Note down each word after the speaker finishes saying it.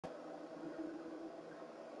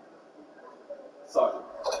Sergeant.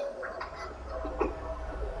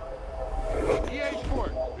 EA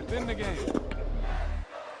Sport, it's in the game.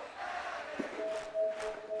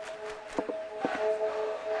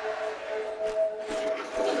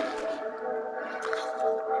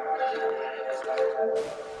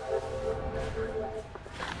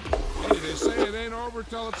 Hey, they say it ain't over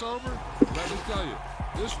till it's over. Let me tell you,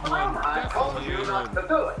 this one I told you not to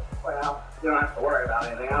do it. Well, you don't have to worry about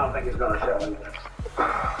anything. I don't think he's going to show anything.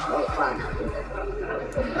 No sign.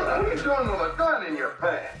 What are you doing with a gun in your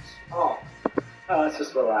pants? Oh, that's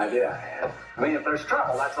just a little idea I had. I mean, if there's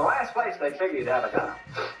trouble, that's the last place they figure you'd have a gun.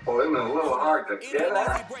 Well, isn't it a little hard to get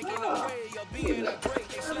at?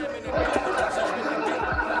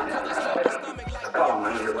 Call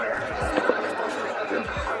him everywhere.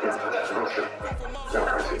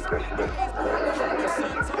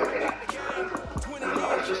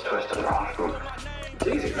 Just twist it off. It's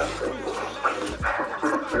easy enough.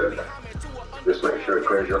 Good. Just make sure it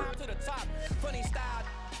clears your...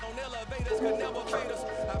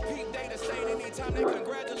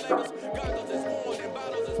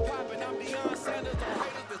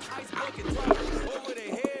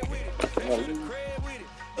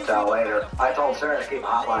 Tell later. I told Sarah to keep a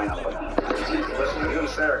hotline open. Listen, you and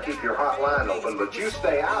Sarah keep your hotline open, but you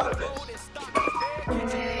stay out of this.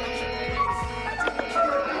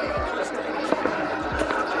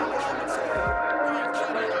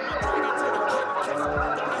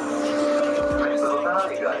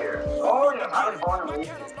 Oh, yeah, I was born in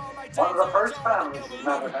Louisiana. One of the first families, as a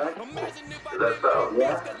matter of fact. Is that so?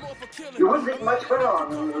 Yeah. You wouldn't think much for long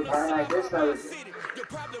when you were born like this, though, would you?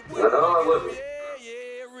 No, I wouldn't.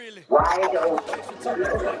 Wide open.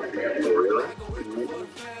 Really?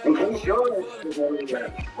 In case you're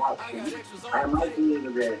watching, I might be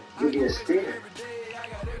able to give you a steer.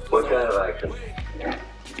 What kind of action? Yeah.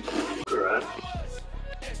 Right.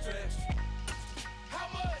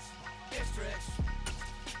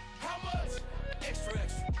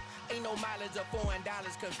 Ain't no mileage of $4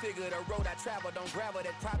 configure the road I travel. Don't gravel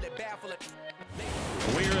that probably baffle it.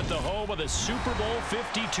 We're at the home of the Super Bowl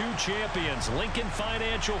 52 champions, Lincoln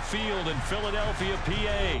Financial Field in Philadelphia,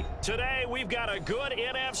 PA. Today, we've got a good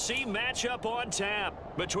NFC matchup on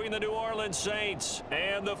tap between the New Orleans Saints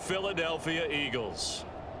and the Philadelphia Eagles.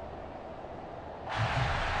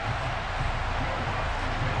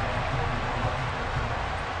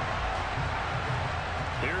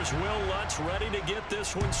 Here's Will Lutz ready to get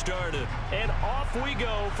this one started. And off we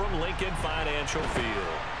go from Lincoln Financial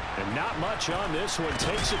Field. And not much on this one.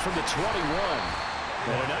 Takes it from the 21.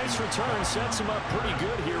 And a nice return sets him up pretty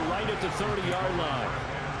good here right at the 30-yard line.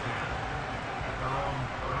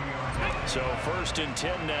 So 1st and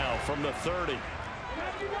 10 now from the 30.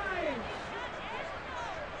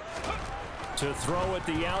 To throw at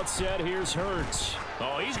the outset, here's Hurts.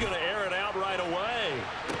 Oh, he's going to air it out right away.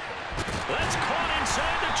 That's caught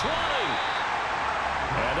inside the 20.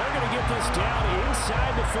 And they're going to get this down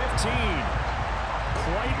inside the 15.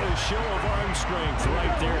 Quite a show of arm strength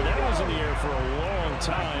right there. That was in the air for a long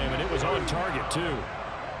time, and it was on target, too.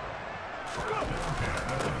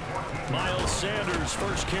 Miles Sanders,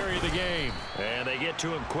 first carry of the game. And they get to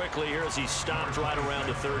him quickly here as he stopped right around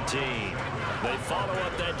the 13. They follow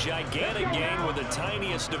up that gigantic gain with the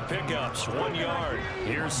tiniest of pickups, 1 yard.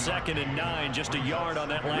 Here's 2nd and 9, just a yard on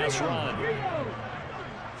that last run.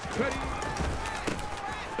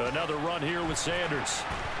 Another run here with Sanders.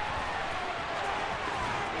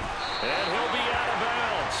 And he'll be out of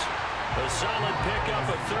bounds. A solid pickup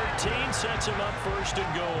of 13 sets him up 1st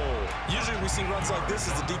and goal. Usually we see runs like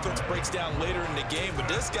this as the defense breaks down later in the game, but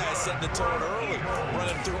this guy is setting the tone early,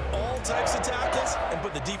 running through all types of tackles and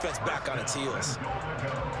put the defense back on its heels.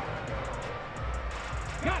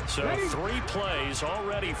 So 3 plays,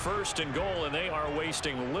 already 1st and goal, and they are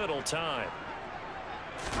wasting little time.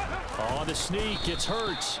 On the sneak, it's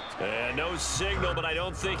Hurts. And no signal, but I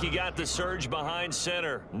don't think he got the surge behind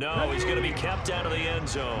center. No, he's going to be kept out of the end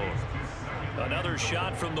zone. Another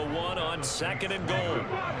shot from the 1 on 2nd and goal.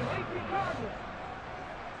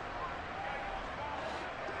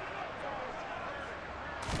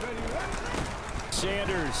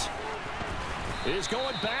 Sanders is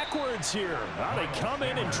going backwards here. Now they come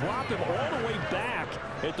in and drop him all the way back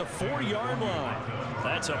at the 4-yard line.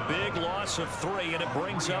 That's a big loss of 3, and it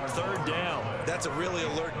brings up 3rd down. That's a really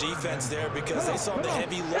alert defense there because they saw the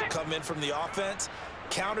heavy look come in from the offense,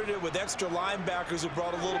 countered it with extra linebackers who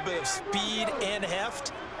brought a little bit of speed and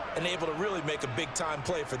heft, and able to really make a big-time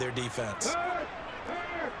play for their defense.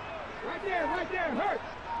 Right there, Hurts.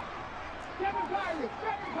 Seven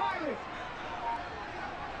Pirates.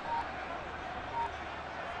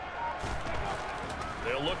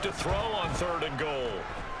 They'll look to throw on 3rd and goal.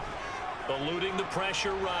 Eluding the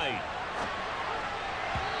pressure right.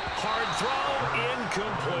 Hard throw,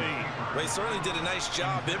 incomplete. They certainly did a nice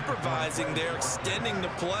job improvising there, extending the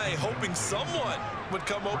play, hoping someone would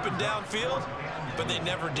come open downfield, but they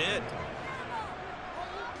never did.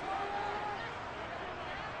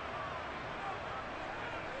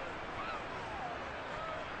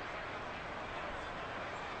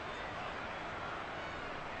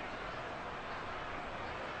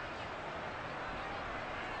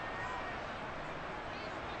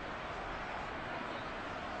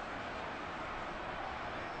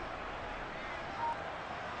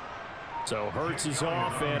 So Hurts is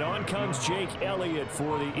off, and on comes Jake Elliott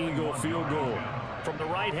for the Eagle field goal. From the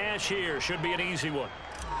right hash here, should be an easy one.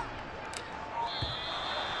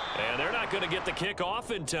 And they're not going to get the kick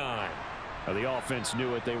off in time. Now, the offense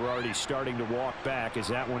knew it. They were already starting to walk back as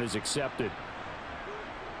that one is accepted.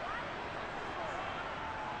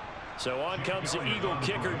 So on comes the Eagle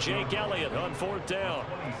kicker, Jake Elliott, on 4th down.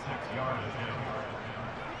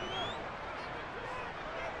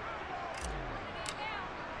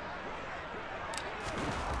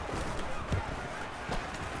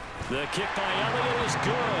 The kick by Elliott is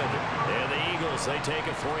good. And the Eagles, they take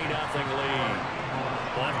a 3-0 lead.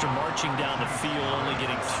 Well, after marching down the field, only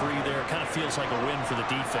getting 3 there, kind of feels like a win for the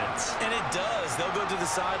defense. And it does. They'll go to the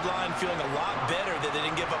sideline feeling a lot better that they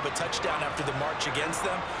didn't give up a touchdown after the march against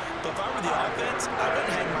them. But if I were the offense, I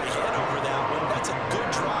wouldn't hang my head over that one. That's a good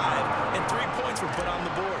drive, and 3 points were put on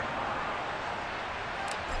the board.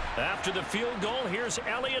 After the field goal, here's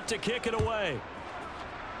Elliott to kick it away.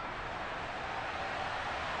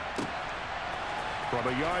 From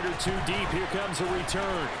a yard or 2 deep, here comes a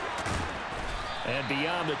return. And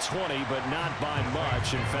beyond the 20, but not by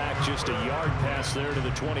much. In fact, just a yard pass there to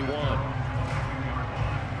the 21.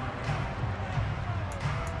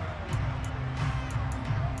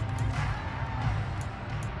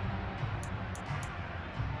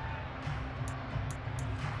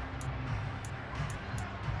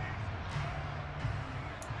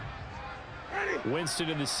 Winston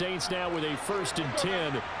and the Saints now with a 1st and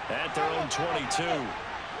 10 at their own 22.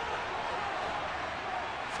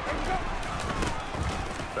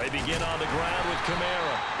 They begin on the ground with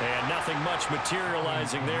Kamara. And nothing much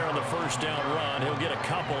materializing there on the 1st down run. He'll get a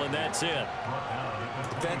couple, and that's it.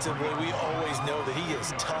 Defensively, we always know that he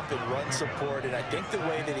is tough in run support, and I think the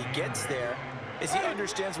way that he gets there is he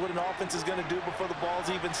understands what an offense is going to do before the ball's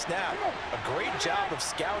even snapped. A great job of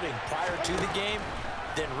scouting prior to the game,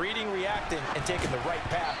 then reading, reacting, and taking the right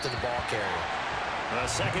path to the ball carrier. A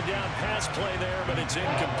 2nd down pass play there, but it's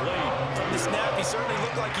incomplete. From the snap, he certainly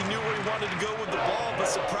looked like he knew where he wanted to go with the ball, but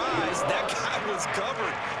surprise, that guy was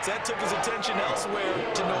covered. So that took his attention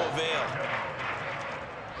elsewhere to no avail.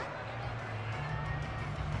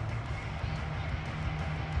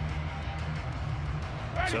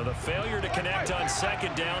 So the failure to connect on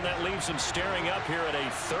 2nd down, that leaves him staring up here at a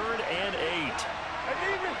 3rd and 8.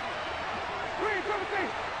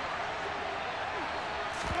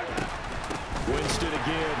 Winston to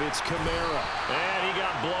give, it's Kamara. And he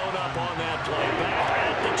got blown up on that play. Back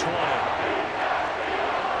at the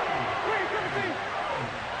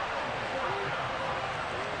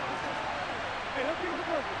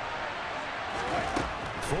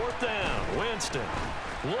 20. 4th down, Winston.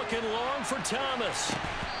 Looking long for Thomas.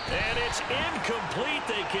 And it's incomplete.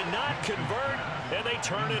 They cannot convert, and they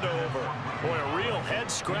turn it over. Boy, a real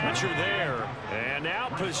head-scratcher there. And now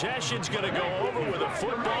possession's going to go over with a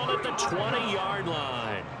football at the 20-yard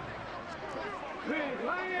line.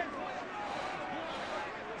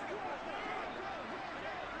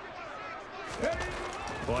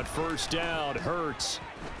 But 1st down, Hurts.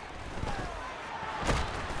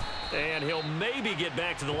 And he'll maybe get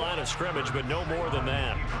back to the line of scrimmage, but no more than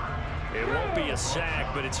that. It won't be a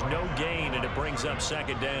sack, but it's no gain, and it brings up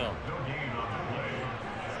 2nd down.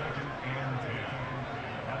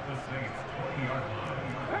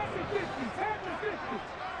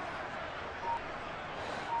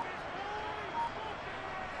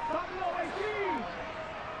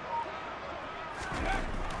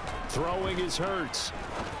 Throwing is Hurts.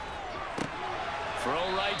 Throw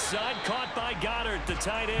right side, caught by Goddard, the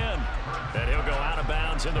tight end. And he'll go out of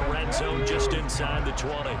bounds in the red zone just inside the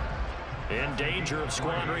 20. In danger of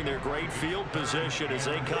squandering their great field position as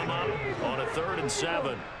they come up on a 3rd and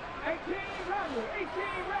 7.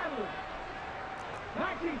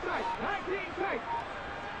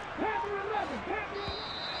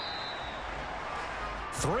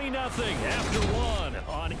 3-0 after 1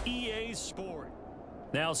 on EA Sport.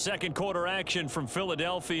 Now 2nd quarter action from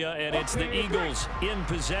Philadelphia, and it's the Eagles in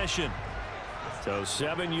possession. So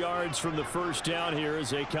 7 yards from the 1st down here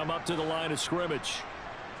as they come up to the line of scrimmage.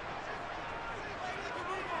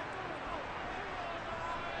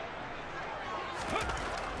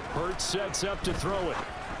 Hurts sets up to throw it.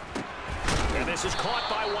 And this is caught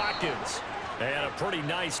by Watkins. And a pretty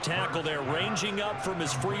nice tackle there, ranging up from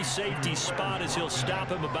his free safety spot as he'll stop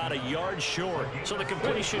him about a yard short. So the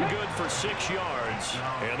completion good for 6 yards.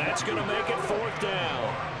 And that's going to make it 4th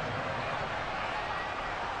down.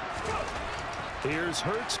 Here's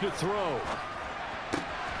Hurts to throw.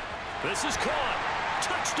 This is caught.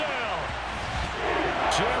 Touchdown.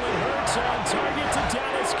 Jalen Hurts on target to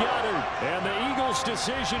Dallas Goedert. And the Eagles'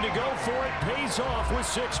 decision to go for it pays off with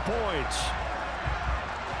 6 points.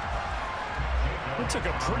 It took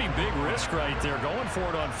a pretty big risk right there going for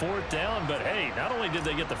it on 4th down. But, hey, not only did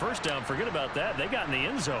they get the first down, forget about that, they got in the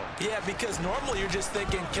end zone. Yeah, because normally you're just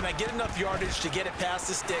thinking, can I get enough yardage to get it past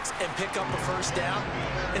the sticks and pick up a first down?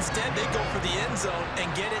 Instead, they go for the end zone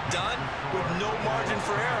and get it done with no margin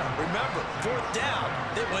for error. Remember, 4th down,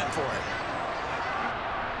 they went for it.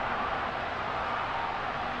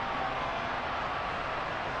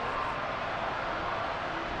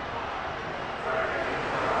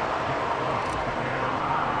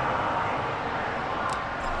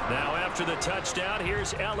 After the touchdown,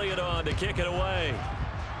 here's Elliott on to kick it away.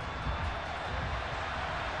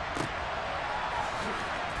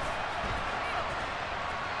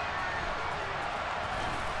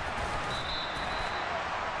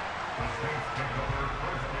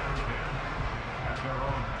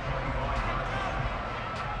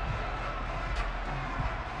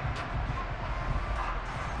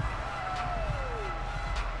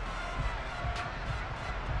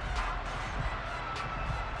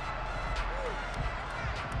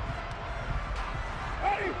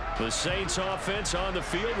 The Saints offense on the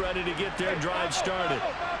field, ready to get their drive started.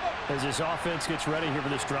 As this offense gets ready here for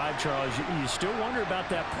this drive, Charles, you still wonder about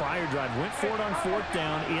that prior drive. Went for it on 4th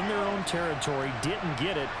down in their own territory, didn't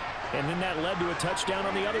get it, and then that led to a touchdown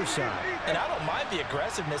on the other side. And I don't mind the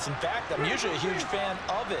aggressiveness. In fact, I'm usually a huge fan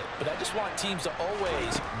of it, but I just want teams to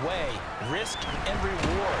always weigh risk and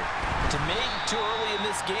reward. To me, too early in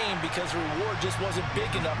this game because the reward just wasn't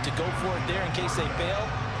big enough to go for it there in case they failed.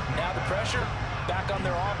 Now the pressure back on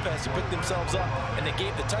their offense to pick themselves up, and they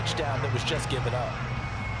gave the touchdown that was just given up.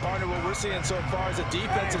 Partner, what we're seeing so far is a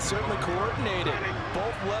defense is certainly coordinated.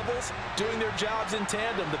 Both levels doing their jobs in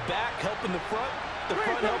tandem. The back helping the front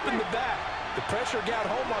helping the back. The pressure got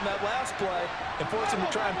home on that last play and forced him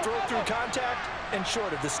to try and throw through contact and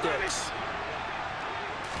short of the sticks.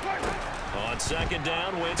 On 2nd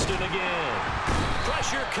down, Winston again.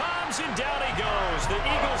 Pressure comes, and down he goes. The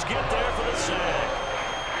Eagles get there for the sack.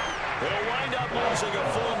 They'll wind up losing a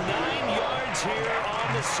full 9 yards here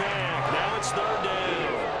on the sack. Now it's 3rd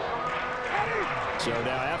down. So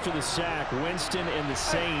now after the sack, Winston and the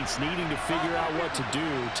Saints needing to figure out what to do.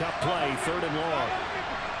 Tough play, 3rd and long.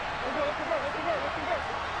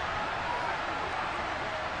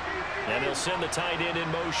 And they'll send the tight end in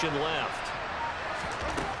motion left.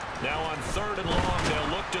 Now on 3rd and long,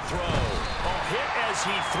 they'll look to throw. Hit as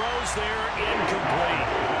he throws there, incomplete.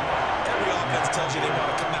 Every offense tells you they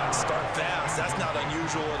want to come out and start fast. That's not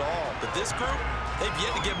unusual at all. But this group, they've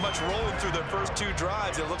yet to get much rolling through their first 2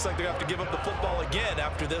 drives. It looks like they have to give up the football again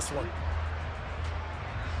after this one.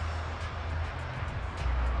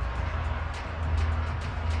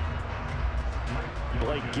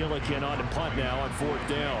 Blake Gillikin on to punt now on 4th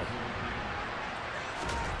down.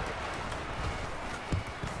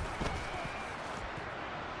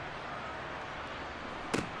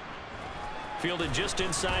 Fielded just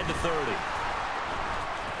inside the 30.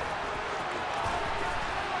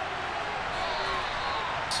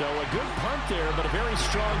 So a good punt there, but a very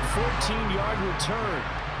strong 14-yard return.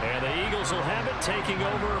 And the Eagles will have it, taking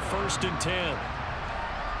over 1st and 10.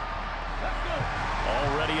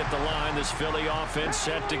 Already at the line, this Philly offense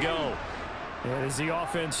set to go. And as the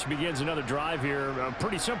offense begins another drive here,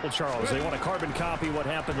 pretty simple, Charles. They want to carbon copy what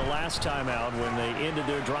happened the last time out when they ended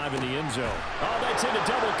their drive in the end zone. Oh, that's into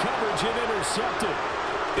double coverage and intercepted.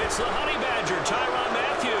 It's the Honey Badger, Tyrann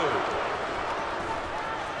Mathieu.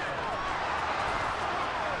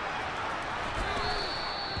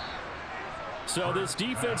 So this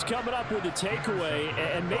defense coming up with a takeaway,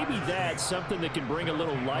 and maybe that's something that can bring a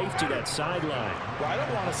little life to that sideline. Well, I don't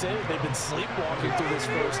want to say that they've been sleepwalking through this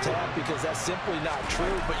first half because that's simply not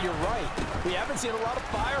true, but you're right. We haven't seen a lot of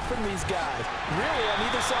fire from these guys, really on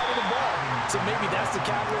either side of the ball. So maybe that's the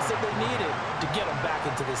catalyst that they needed to get them back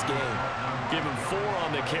into this game. Give him 4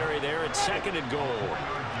 on the carry there at 2nd and goal.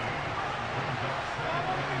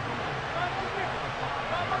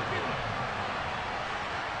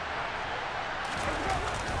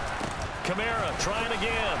 Kamara trying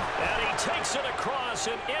again, and he takes it across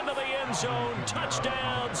and into the end zone.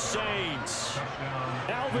 Touchdown, Saints.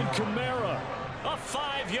 Alvin Kamara A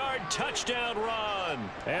 5-yard touchdown run.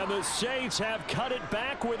 And the Saints have cut it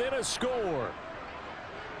back within a score.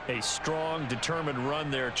 A strong, determined run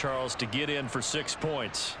there, Charles, to get in for 6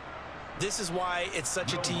 points. This is why it's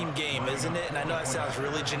such a team game, isn't it? And I know it sounds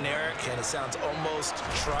really generic and it sounds almost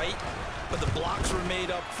trite, but the blocks were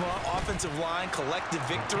made up front, offensive line, collective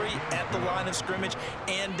victory at the line of scrimmage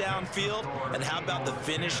and downfield. And how about the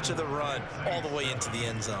finish to the run all the way into the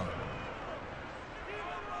end zone?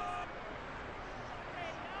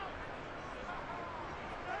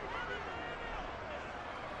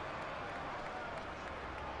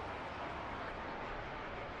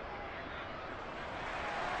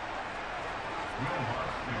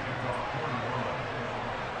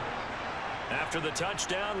 After the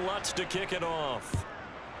touchdown, Lutz to kick it off.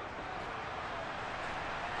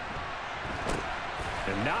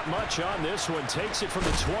 And not much on this one. Takes it from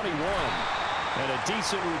the 21. And a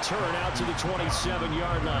decent return out to the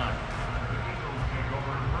 27-yard line.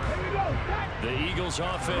 The Eagles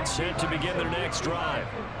offense set to begin their next drive.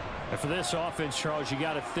 And for this offense, Charles, you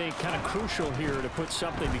got to think kind of crucial here to put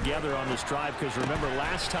something together on this drive, because remember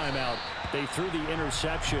last time out they threw the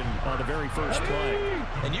interception on the very first play.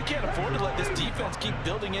 And you can't afford to let this defense keep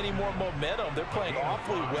building any more momentum. They're playing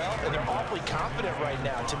awfully well and they're awfully confident right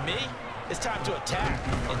now. To me, it's time to attack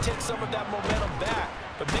and take some of that momentum back,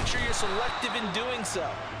 but make sure you're selective in doing so.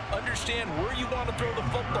 Understand where you want to throw the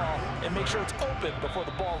football and make sure it's open before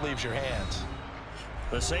the ball leaves your hands.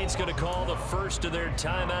 The Saints going to call the first of their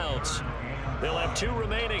timeouts. They'll have 2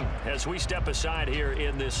 remaining as we step aside here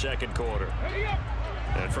in this second quarter.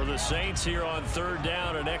 And for the Saints here on 3rd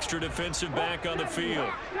down, an extra defensive back on the field.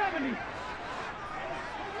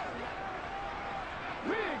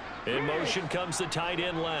 In motion comes the tight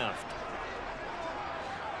end left.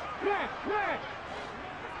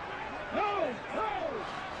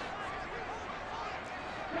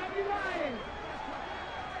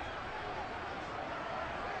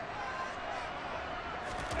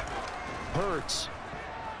 Hurts.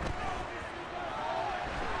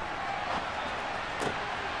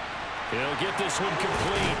 He'll get this one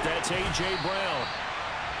complete. That's A.J. Brown.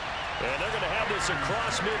 And they're going to have this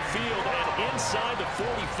across midfield and inside the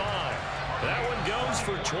 45. That one goes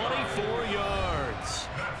for 24 yards.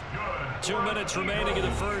 2 minutes remaining in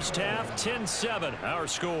the first half. 10-7, our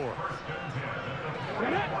score.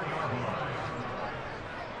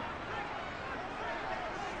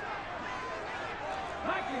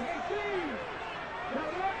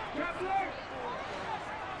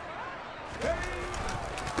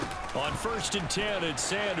 On 1st and 10, it's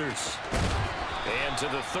Sanders. And to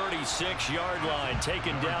the 36-yard line,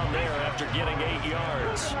 taken down there after getting 8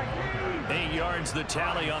 yards. 8 yards the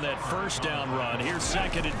tally on that first down run. Here's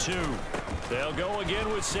 2nd and 2. They'll go again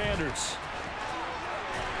with Sanders.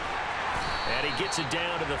 And he gets it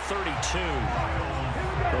down to the 32.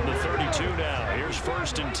 From the 32 now, here's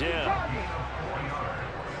 1st and 10.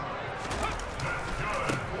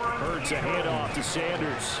 Hurts a handoff to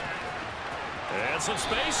Sanders. And some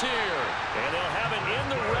space here. And they'll have it in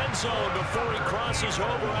the red zone before he crosses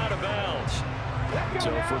over out of bounds.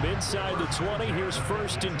 So from inside the 20, here's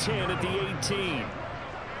 1st and 10 at the 18.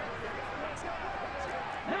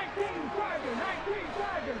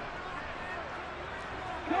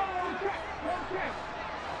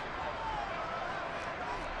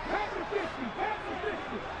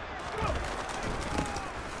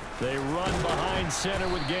 They run behind center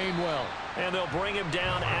with Gainwell. And they'll bring him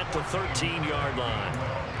down at the 13-yard line.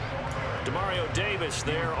 Demario Davis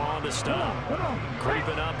there on the stop.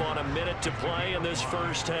 Creeping up on a minute to play in this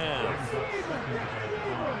first half.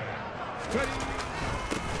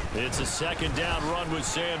 It's a 2nd down run with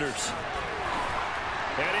Sanders.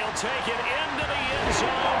 And he'll take it into the end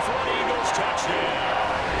zone for an Eagles touchdown.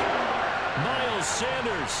 Miles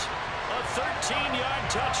Sanders, a 13-yard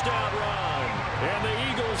touchdown run. And the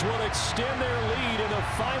Eagles will extend their lead in the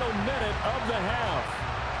final minute of the half.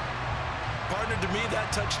 Partner, to me, that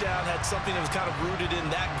touchdown had something that was kind of rooted in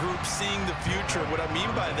that group seeing the future. What I mean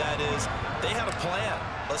by that is they had a plan.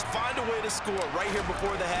 Let's find a way to score right here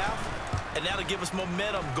before the half. And that'll give us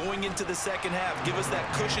momentum going into the second half. Give us that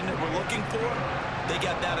cushion that we're looking for. They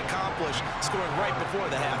got that accomplished, scoring right before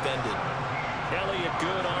the half ended. Elliott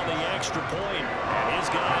good on the extra point, and his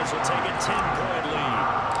guys will take a 10-point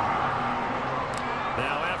lead.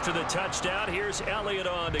 Now after the touchdown, here's Elliott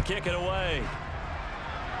on to kick it away.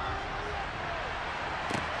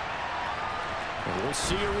 And we'll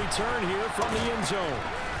see a return here from the end zone.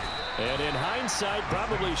 And in hindsight,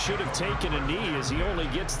 probably should have taken a knee as he only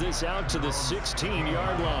gets this out to the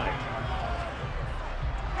 16-yard line.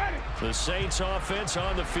 The Saints offense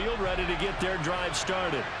on the field ready to get their drive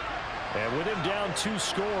started. And with him down 2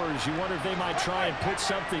 scores, you wonder if they might try and put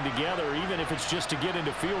something together, even if it's just to get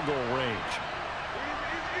into field goal range.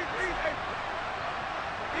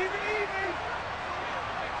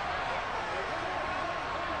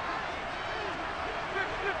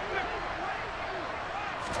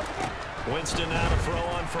 Winston now to throw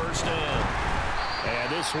on first down.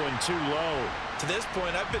 And this one too low. To this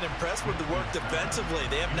point, I've been impressed with the work defensively.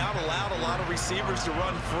 They have not allowed a lot of receivers to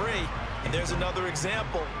run free. And there's another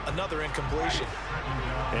example, another incompletion.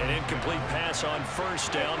 An incomplete pass on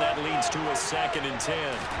first down. That leads to a 2nd and 10.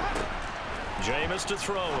 Jameis to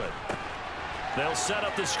throw it. They'll set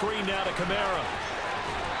up the screen now to Kamara.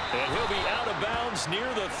 And he'll be out of bounds near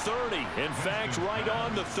the 30. In fact, right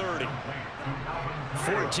on the 30.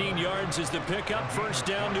 14 yards is the pickup. First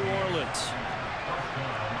down, New Orleans.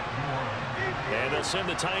 And they'll send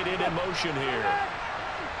the tight end in motion here.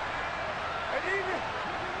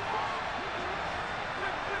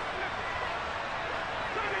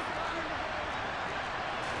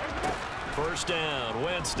 First down,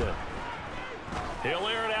 Winston. He'll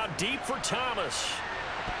air it out deep for Thomas.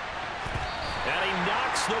 And he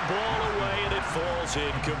knocks the ball away, and it falls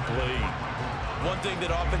incomplete. One thing that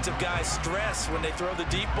offensive guys stress when they throw the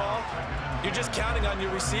deep ball, you're just counting on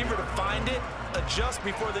your receiver to find it, adjust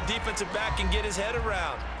before the defensive back can get his head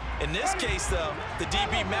around. In this case, though, the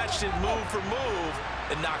DB matched it move for move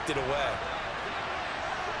and knocked it away.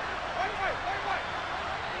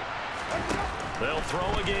 They'll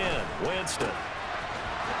throw again. Winston.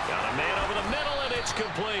 Got a man over the middle, and it's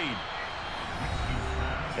complete.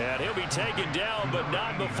 And he'll be taken down, but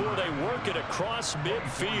not before they work it across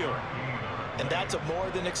midfield. And that's a more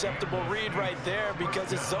than acceptable read right there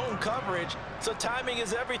because it's zone coverage, so timing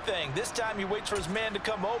is everything. This time he waits for his man to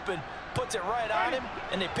come open, puts it right on him,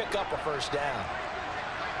 and they pick up a first down.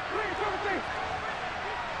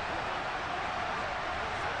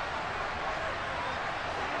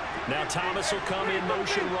 Now Thomas will come in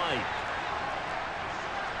motion right.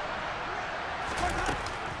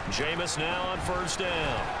 Jameis now on first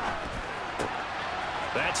down.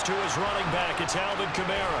 That's to his running back. It's Alvin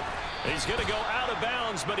Kamara. He's going to go out of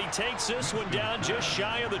bounds, but he takes this one down just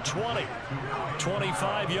shy of the 20.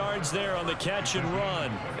 25 yards there on the catch and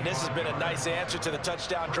run. And this has been a nice answer to the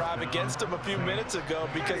touchdown drive against them a few minutes ago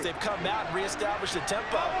because they've come out and reestablished the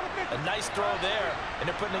tempo. A nice throw there, and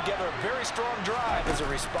they're putting together a very strong drive as a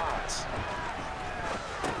response.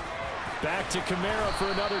 Back to Kamara for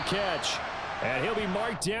another catch. And he'll be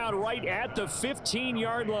marked down right at the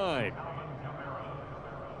 15-yard line.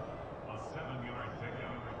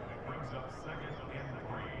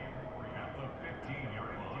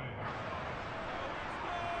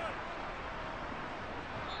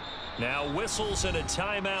 Now whistles and a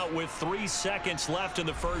timeout with 3 seconds left in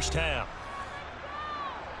the first half.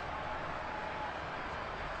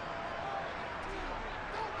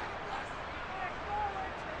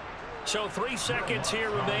 So 3 seconds here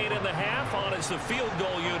remain in the half. On is the field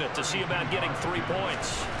goal unit to see about getting 3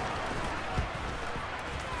 points.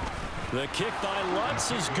 The kick by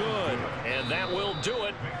Lutz is good, and that will do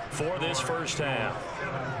it for this first half.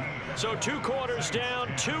 So 2 quarters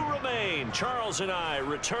down, 2 remain. Charles and I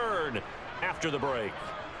return after the break.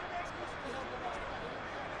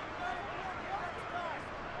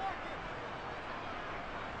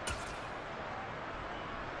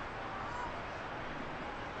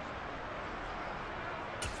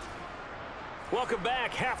 Welcome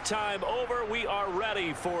back. Halftime over. We are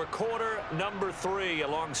ready for quarter number 3.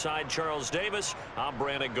 Alongside Charles Davis, I'm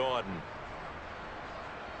Brandon Gordon.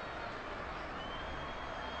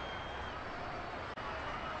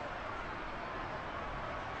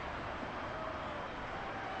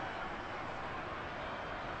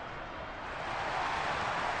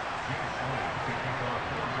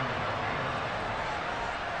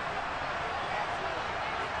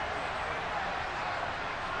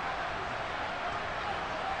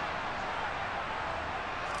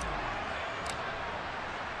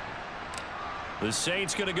 The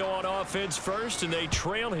Saints going to go on offense first, and they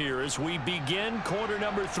trail here as we begin quarter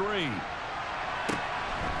number 3.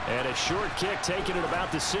 And a short kick taken at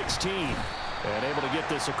about the 16. And able to get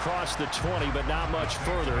this across the 20, but not much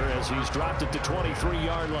further as he's dropped at the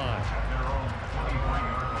 23-yard line.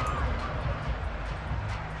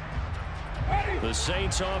 The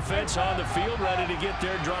Saints offense on the field ready to get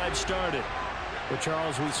their drive started. Well,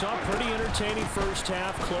 Charles, we saw a pretty entertaining first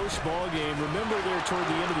half, close ball game. Remember there toward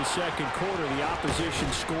the end of the second quarter, the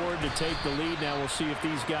opposition scored to take the lead. Now we'll see if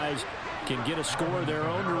these guys can get a score of their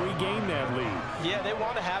own to regain that lead. Yeah, they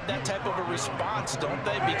want to have that type of a response, don't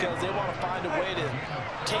they? Because they want to find a way to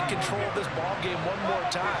take control of this ball game one more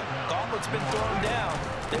time. Gauntlet's been thrown down.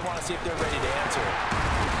 They want to see if they're ready to answer it.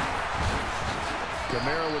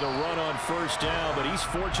 Kamara with a run on first down, but he's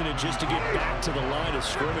fortunate just to get back to the line of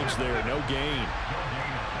scrimmage there. No gain.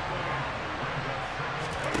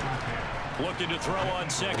 Looking to throw on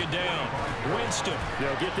second down. Winston.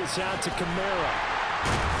 They'll get this out to Kamara.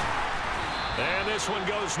 And this one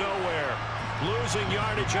goes nowhere. Losing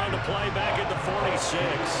yardage on the play back at the 46.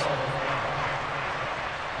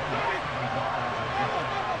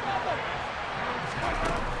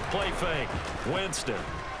 Play fake. Winston.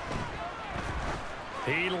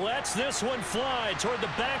 He lets this one fly toward the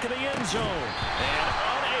back of the end zone. And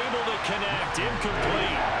unable to connect.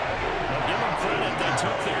 Incomplete. Now give them credit. They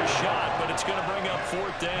took their shot, but it's going to bring up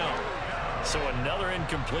fourth down. So another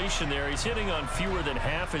incompletion there. He's hitting on fewer than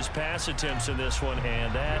half his pass attempts in this one,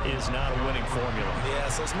 and that is not a winning formula. Yeah,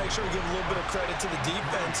 so let's make sure we give a little bit of credit to the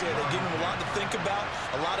defense here. They're giving him a lot to think about,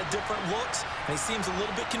 a lot of different looks, and he seems a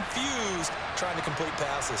little bit confused trying to complete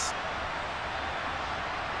passes.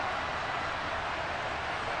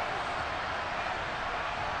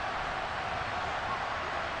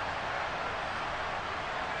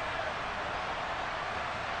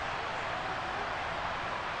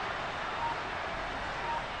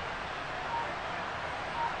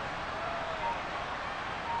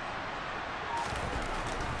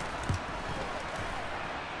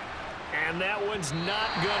 And that one's not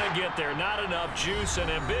going to get there. Not enough juice. An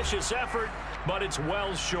ambitious effort, but it's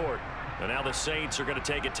well short. And now the Saints are going to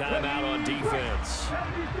take a timeout on defense.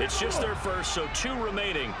 It's just their first, so 2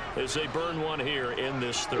 remaining as they burn one here in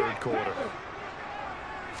this third quarter.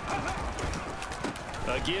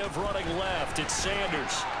 A give running left. It's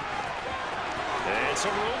Sanders. And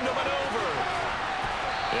some room to maneuver.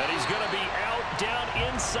 And he's going to be out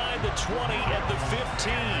down inside the 20 at the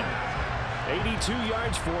 15. 82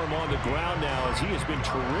 yards for him on the ground now as he has been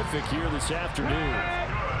terrific here this afternoon.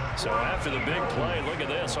 So after the big play, look at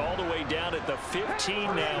this, all the way down at the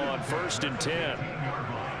 15 now on 1st and 10.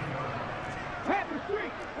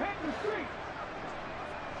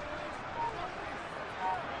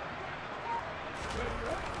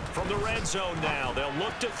 From the red zone now, they'll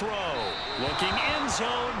look to throw. Looking end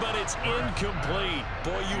zone, but it's incomplete.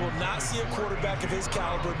 Boy, you will not see a quarterback of his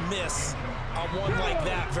caliber miss on one like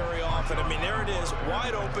that very often. I mean, there it is,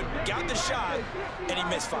 wide open, got the shot, and he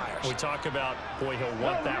misfires. We talk about, boy, he'll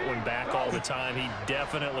want that one back all the time. He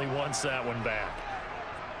definitely wants that one back.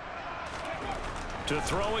 To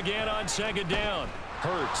throw again on second down.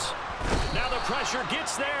 Hurts. Now the pressure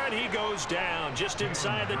gets there, and he goes down just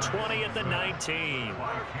inside the 20 at the 19.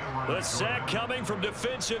 The sack coming from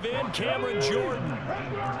defensive end Cameron Jordan.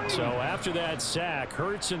 So after that sack,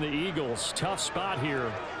 Hurts and the Eagles, tough spot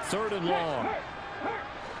here, 3rd and long.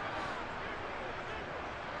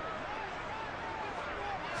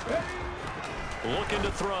 Looking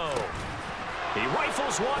to throw. He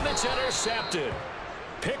rifles one that's intercepted.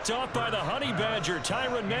 Picked off by the Honey Badger,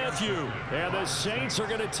 Tyrann Mathieu. And the Saints are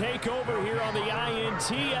going to take over here on the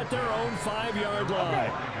INT at their own 5-yard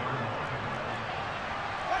line.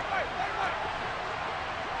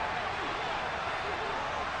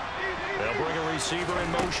 They'll bring a receiver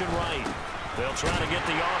in motion right. They'll try to get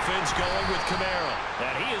the offense going with Kamara.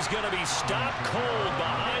 And he is going to be stopped cold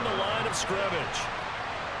behind the line of scrimmage.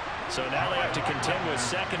 So now they have to contend with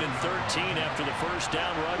 2nd and 13 after the first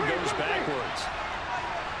down run goes backwards.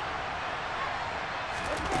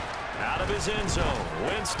 Out of his end zone,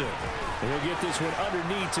 Winston. He'll get this one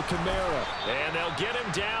underneath to Kamara. And they'll get him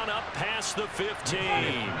down up past the 15.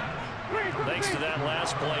 Thanks to that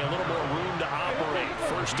last play, a little more room to operate.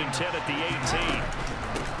 1st and 10 at the 18.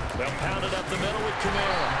 They'll pound it up the middle with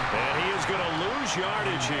Kamara. And he is going to lose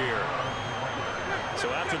yardage here. So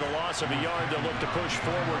after the loss of a yard, they'll look to push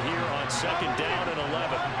forward here on 2nd down and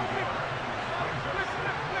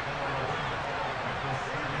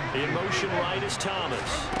 11. In motion right is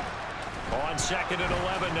Thomas. On 2nd and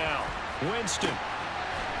 11 now. Winston.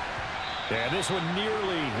 And this one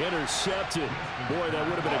nearly intercepted. Boy, that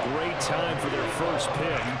would have been a great time for their first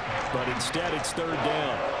pick. But instead, it's 3rd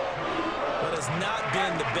down. But it's not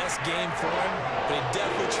been the best game for him. But he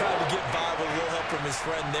definitely tried to get by with a little help from his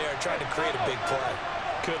friend there, trying to create a big play.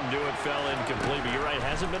 Couldn't do it, fell incomplete. But you're right,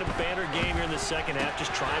 hasn't been a banner game here in the second half,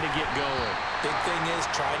 just trying to get going. Big thing is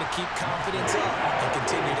trying to keep confidence up and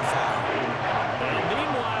continue to foul. And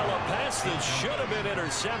meanwhile, a pass that should have been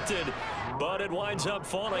intercepted, but it winds up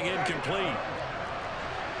falling incomplete.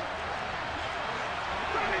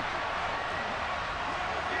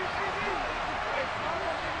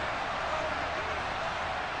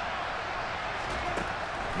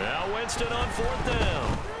 Now Winston on 4th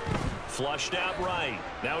down. Flushed out right.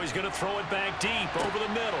 Now he's going to throw it back deep over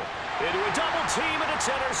the middle. Into a double team, and it's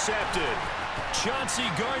intercepted. Chauncey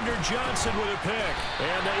Gardner-Johnson with a pick.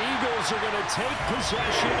 And the Eagles are going to take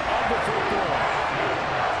possession of the football.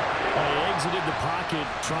 They exited the pocket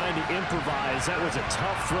trying to improvise. That was a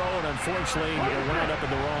tough throw, and unfortunately, it wound up in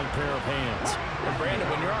the wrong pair of hands. And Brandon,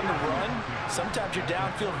 when you're on the run, sometimes your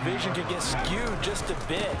downfield vision can get skewed just a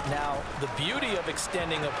bit. Now, the beauty of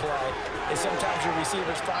extending a play is sometimes your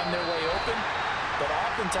receivers find their way open, but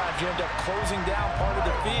oftentimes you end up closing down part of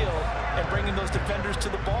the field and bringing those defenders to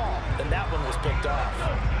the ball. And that one was picked off.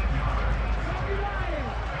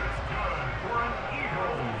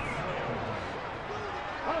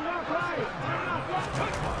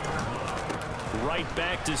 Right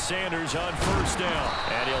back to Sanders on first down.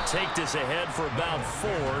 And he'll take this ahead for about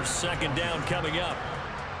 4. Second down coming up.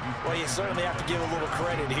 Well, you certainly have to give a little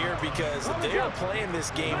credit here because they are playing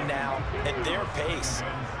this game now at their pace.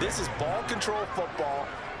 This is ball control football,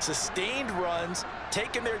 sustained runs,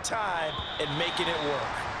 taking their time, and making it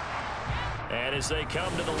work. And as they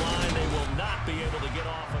come to the line, they will not be able to get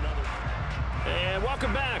off another. And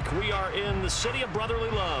welcome back. We are in the city of brotherly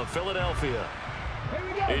love, Philadelphia.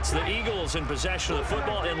 It's the Eagles in possession of the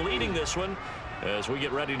football and leading this one as we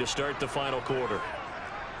get ready to start the final quarter.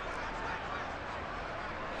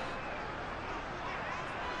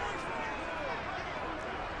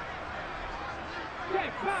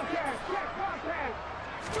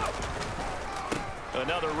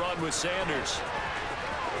 Another run with Sanders.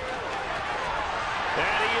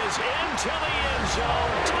 And he is into the end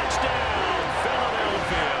zone. Touchdown,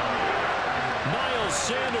 Philadelphia. Miles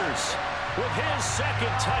Sanders with his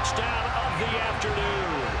second touchdown of the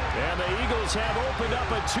afternoon. And the Eagles have opened up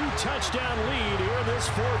a 2-touchdown lead here in this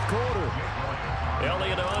fourth quarter.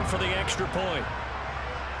 Elliott on for the extra point.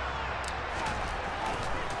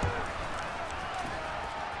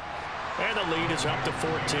 And the lead is up to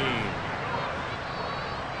 14.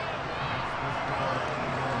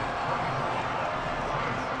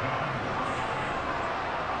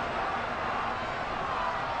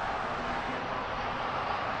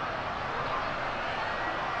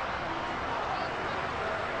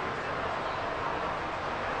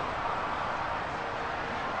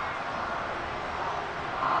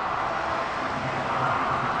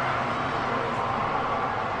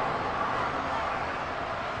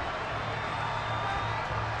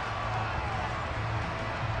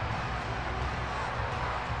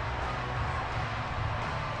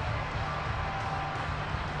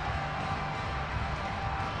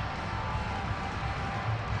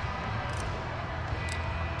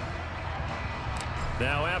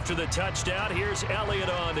 Now after the touchdown, here's Elliott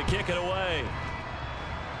on to kick it away.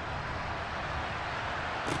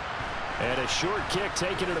 And a short kick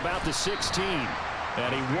taken at about the 16.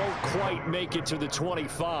 And he won't quite make it to the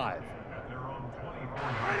 25.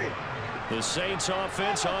 The Saints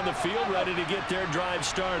offense on the field ready to get their drive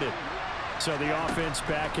started. So the offense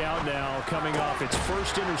back out now, coming off its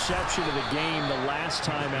first interception of the game the last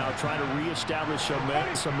time out, trying to reestablish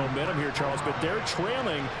some momentum here, Charles. But they're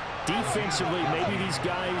trailing defensively. Maybe these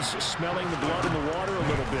guys smelling the blood in the water a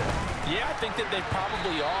little bit. Yeah, I think that they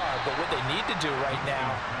probably are. But what they need to do right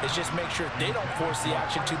now is just make sure they don't force the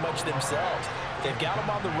action too much themselves. They've got them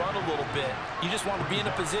on the run a little bit. You just want to be in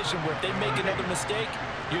a position where if they make another mistake,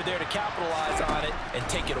 you're there to capitalize on it and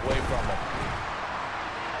take it away from them.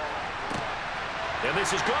 And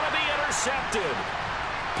this is going to be intercepted.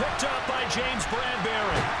 Picked up by James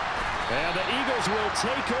Bradbury. And the Eagles will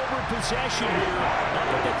take over possession here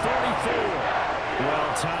up at the 34.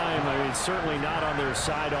 Well, time, I mean, certainly not on their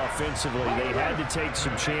side offensively. They had to take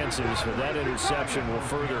some chances, but that interception will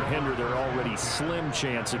further hinder their already slim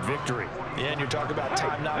chance at victory. Yeah, and you're talking about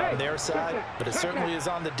time not on their side, but it certainly is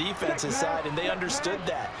on the defense's side, and they understood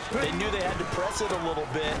that. They knew they had to press it a little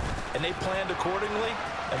bit, and they planned accordingly,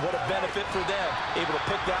 and what a benefit for them, able to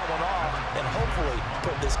pick that one off and hopefully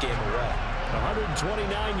put this game away.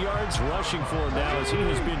 129 yards rushing for him now as he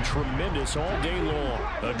has been tremendous all day long.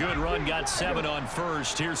 A good run, got 7 on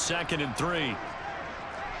first. Here's 2nd and 3.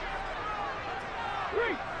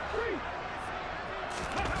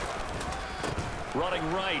 Running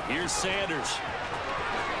right, here's Sanders.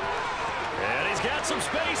 And he's got some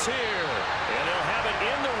space here. And he'll have it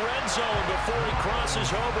in the red zone before he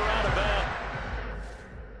crosses over out of bounds.